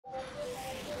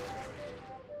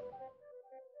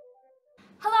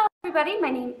everybody, my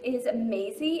name is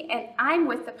Maisie and I'm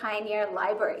with the Pioneer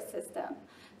Library System.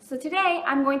 So today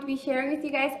I'm going to be sharing with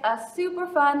you guys a super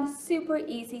fun, super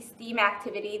easy STEAM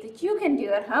activity that you can do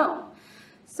at home.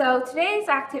 So today's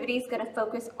activity is going to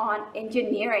focus on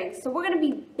engineering. So we're going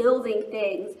to be building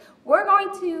things. We're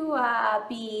going to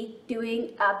be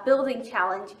doing a building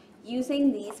challenge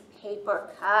using these paper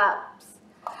cups.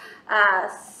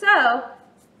 So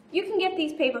you can get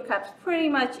these paper cups pretty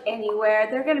much anywhere.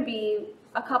 They're going to be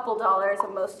a couple dollars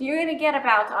at most. You're going to get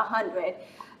about 100.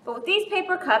 But with these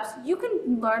paper cups, you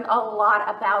can learn a lot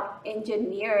about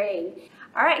engineering.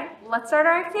 All right, let's start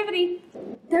our activity.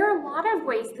 There are a lot of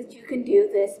ways that you can do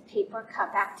this paper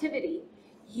cup activity.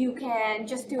 You can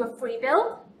just do a free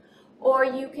build, or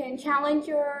you can challenge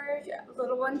your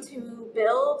little one to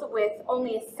build with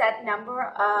only a set number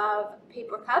of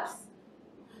paper cups.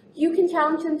 You can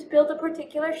challenge them to build a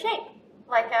particular shape,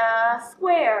 like a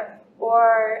square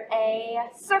or a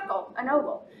circle, an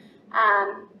oval.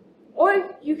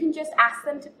 Or you can just ask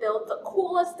them to build the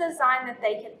coolest design that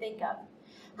they can think of.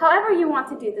 However you want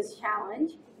to do this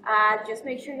challenge, just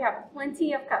make sure you have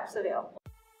plenty of cups available.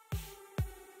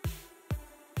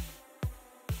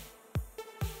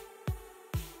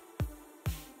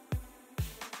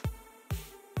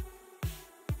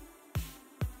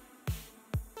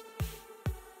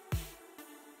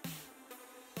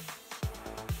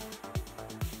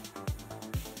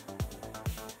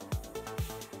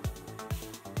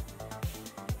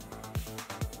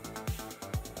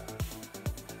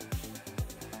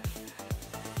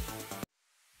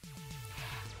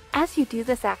 As you do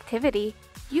this activity,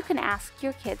 you can ask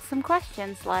your kids some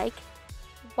questions like,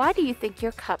 why do you think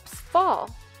your cups fall?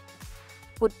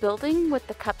 Would building with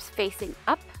the cups facing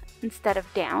up instead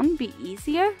of down be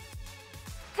easier?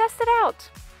 Test it out!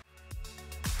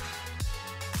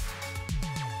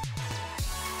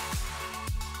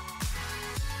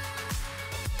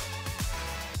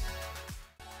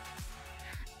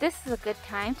 This is a good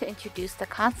time to introduce the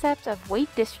concept of weight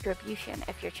distribution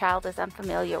if your child is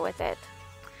unfamiliar with it.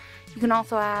 You can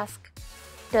also ask,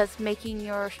 does making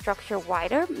your structure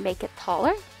wider make it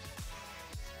taller?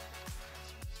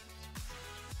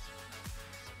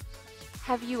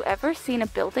 Have you ever seen a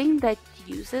building that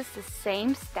uses the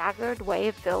same staggered way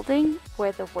of building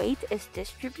where the weight is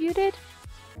distributed?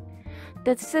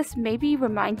 Does this maybe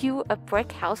remind you of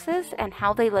brick houses and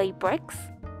how they lay bricks?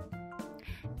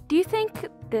 Do you think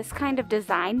this kind of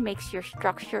design makes your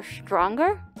structure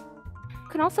stronger?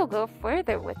 You can also go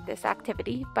further with this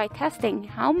activity by testing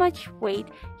how much weight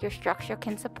your structure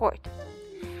can support.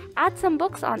 Add some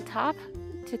books on top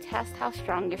to test how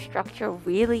strong your structure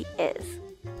really is.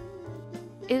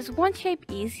 Is one shape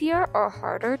easier or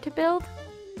harder to build?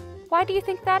 Why do you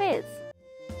think that is?